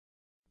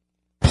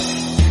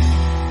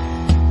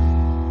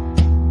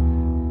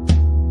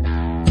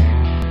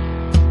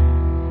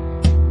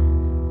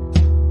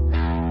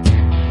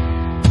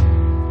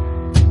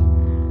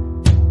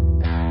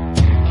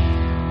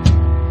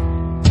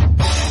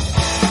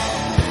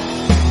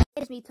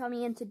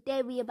Tommy, and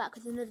today we are back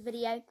with another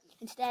video.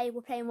 And today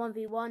we're playing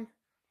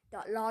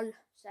 1V1.LOL.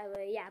 So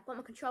yeah, I've got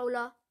my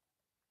controller.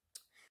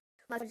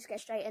 Might as well just get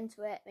straight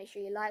into it. Make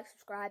sure you like,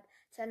 subscribe,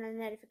 turn on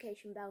the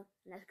notification bell,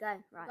 and let's go.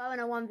 Right, going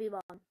on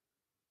 1v1.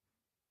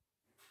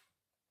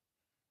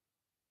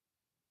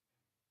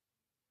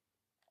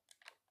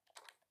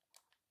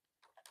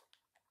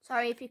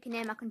 Sorry if you can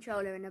hear my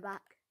controller in the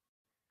back.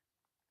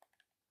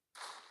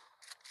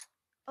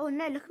 Oh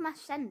no, look at my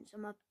sense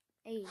on my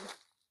aim.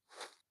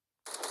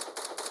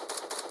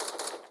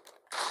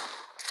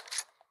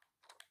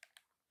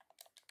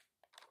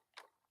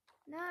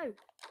 No.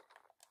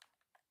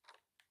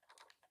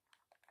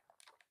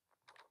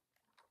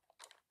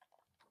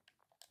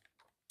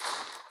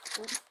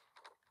 Oops.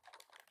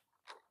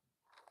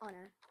 Oh no.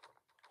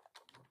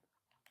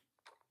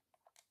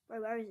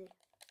 Bro, where is he?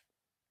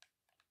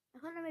 I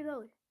can't let me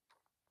build.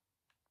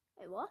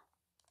 Wait, what?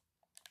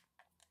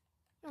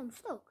 No, I'm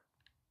stuck.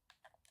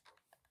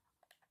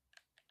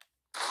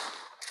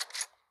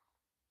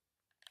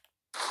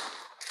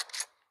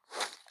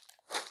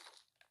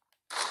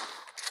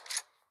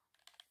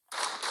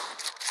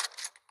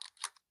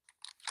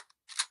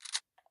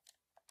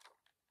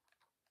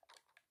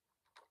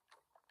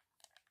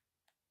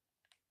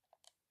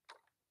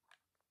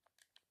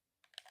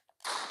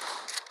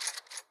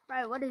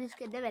 Bro, what is this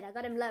kid doing? I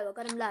got him low,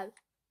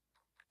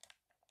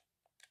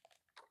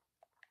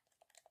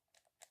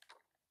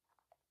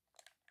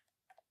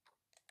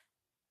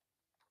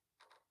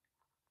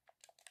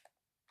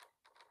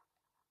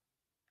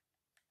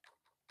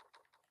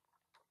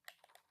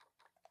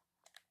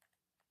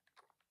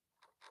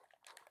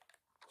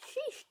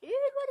 Sheesh, dude,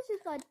 what is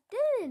this guy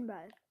doing, bro?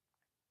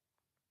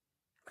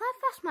 Look how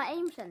fast my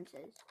aim sense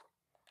is.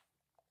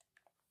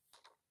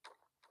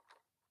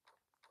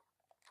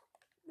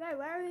 Bro,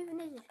 where even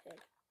is this kid?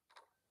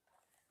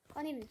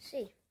 Can't even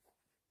see.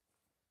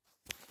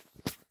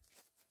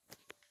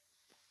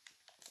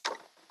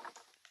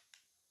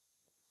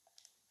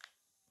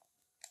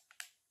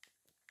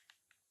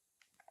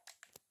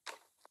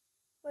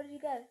 Where did he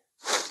go?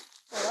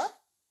 What?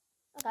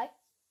 Okay.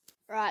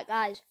 Right,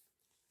 guys.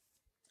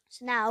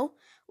 So now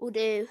we'll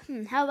do,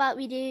 how about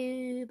we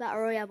do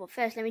Battle Royale? But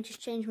first, let me just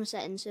change my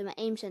settings so my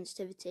aim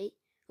sensitivity.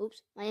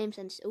 Oops, my aim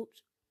sensitivity.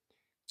 Oops.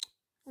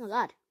 Oh my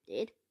god,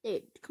 dude,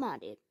 come on,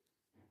 dude.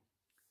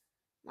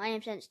 My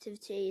aim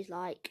sensitivity is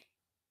like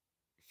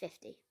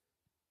 50.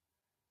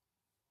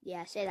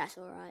 Yeah, say that's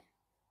alright.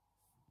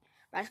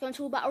 Right, let's go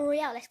into Battle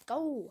Royale. Let's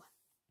go.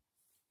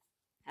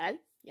 Hello?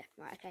 Yeah,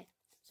 right, okay.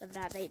 7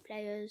 out of 8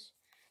 players.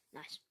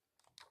 Nice.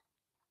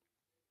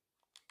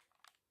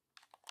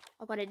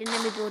 Oh god, it didn't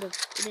let me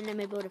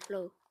build a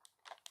floor.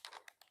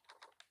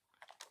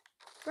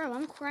 Bro,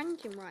 I'm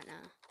cranking right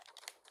now.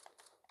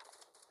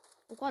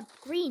 Oh god,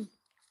 green.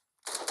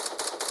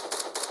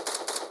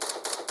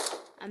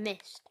 I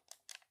missed.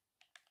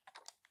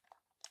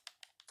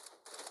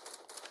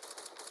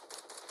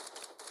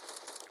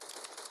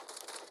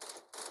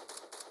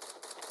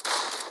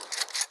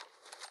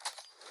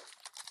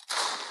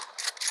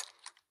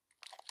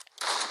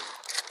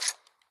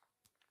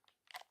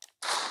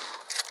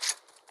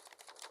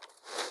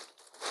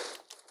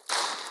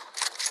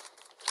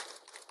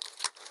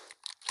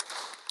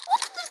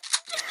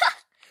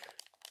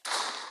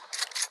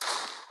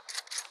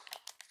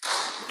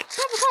 I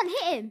can't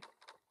hit him.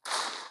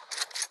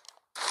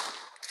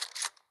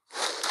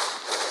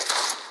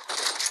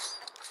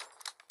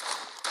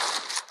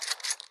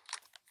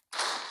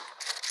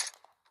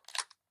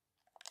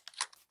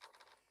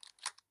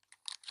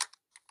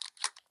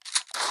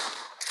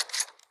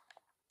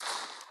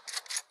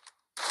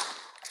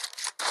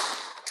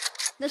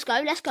 Let's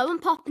go. I'm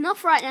popping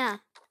off right now.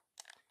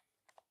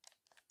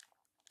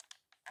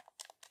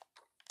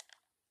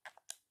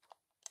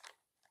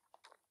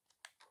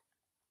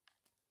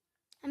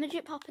 I'm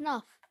legit popping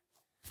off.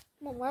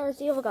 Come on, where is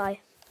the other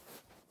guy?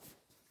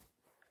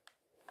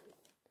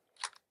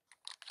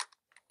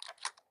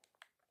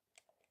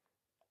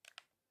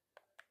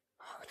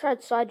 I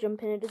tried side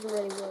jumping, it doesn't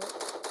really work.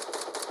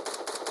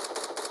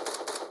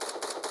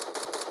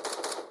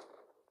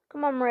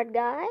 Come on, red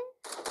guy.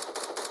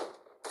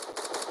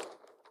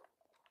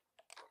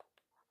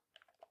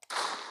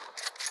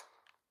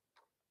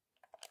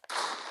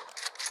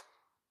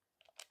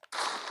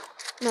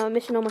 No, I'm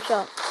missing all my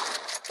shots.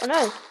 Oh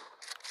no.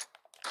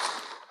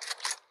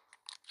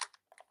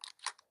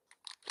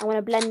 I want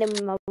to blend him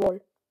with my wall.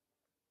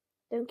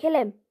 Don't kill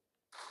him.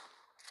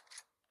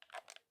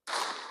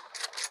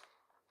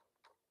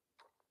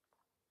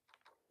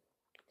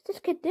 What's this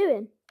kid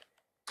doing?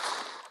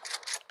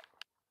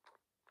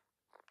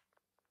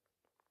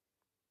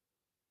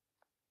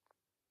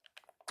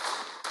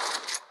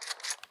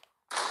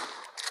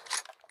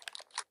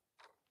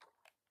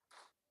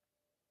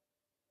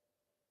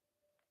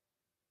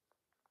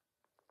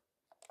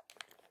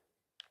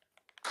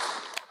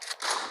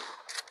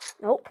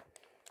 Nope.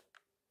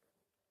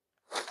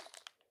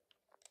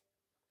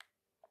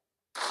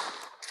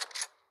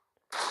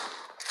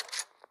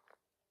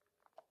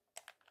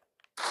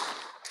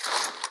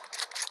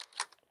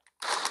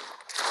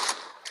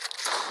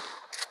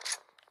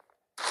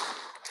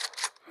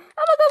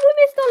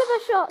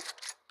 shots.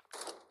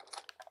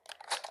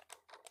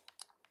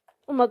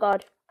 Oh my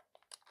god.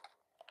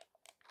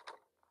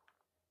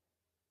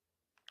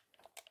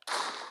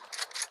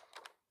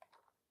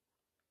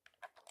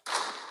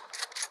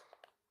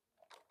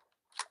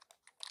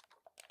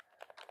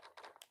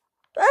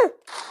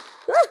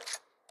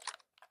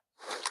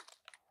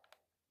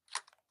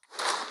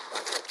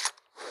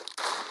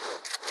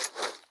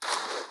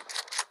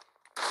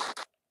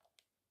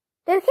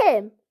 Did I kill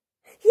him?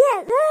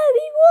 Yeah, no,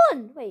 we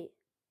won.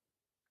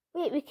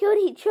 Wait, we killed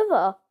each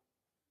other.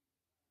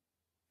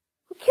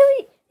 We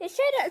killed. It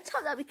showed at the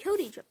top that we killed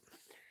each other.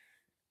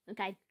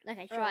 Okay,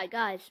 sure. Alright,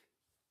 guys.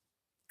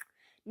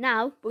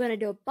 Now we're gonna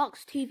do a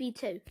box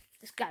 2v2.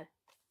 Let's go.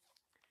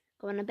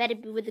 Come on, I better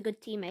be with a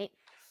good teammate.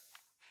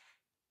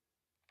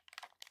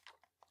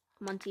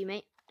 Come on,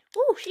 teammate.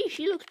 Oh,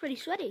 she looks pretty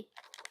sweaty.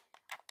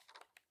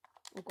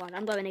 Oh god,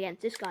 I'm going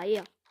against this guy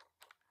here.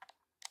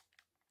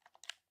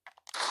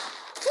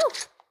 Woo.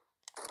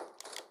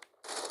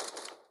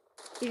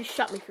 He just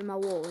shot me through my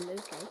wall,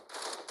 okay.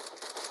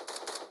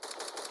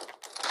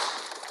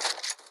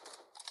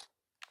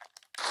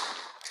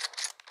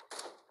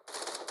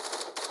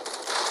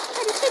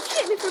 He just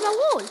shot me through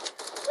my wall.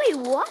 Wait,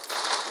 what?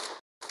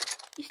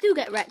 You still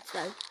get wrecked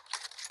though.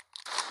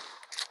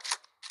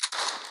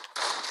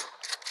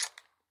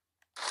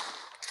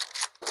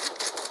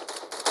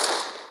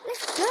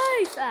 Let's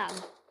go, fam.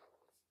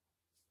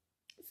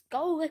 Let's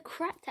go, we're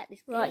cracked at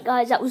this game. Right,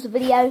 guys, that was the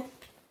video.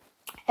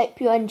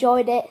 Hope you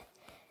enjoyed it.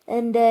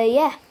 And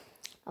yeah,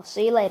 I'll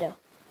see you later.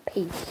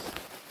 Peace.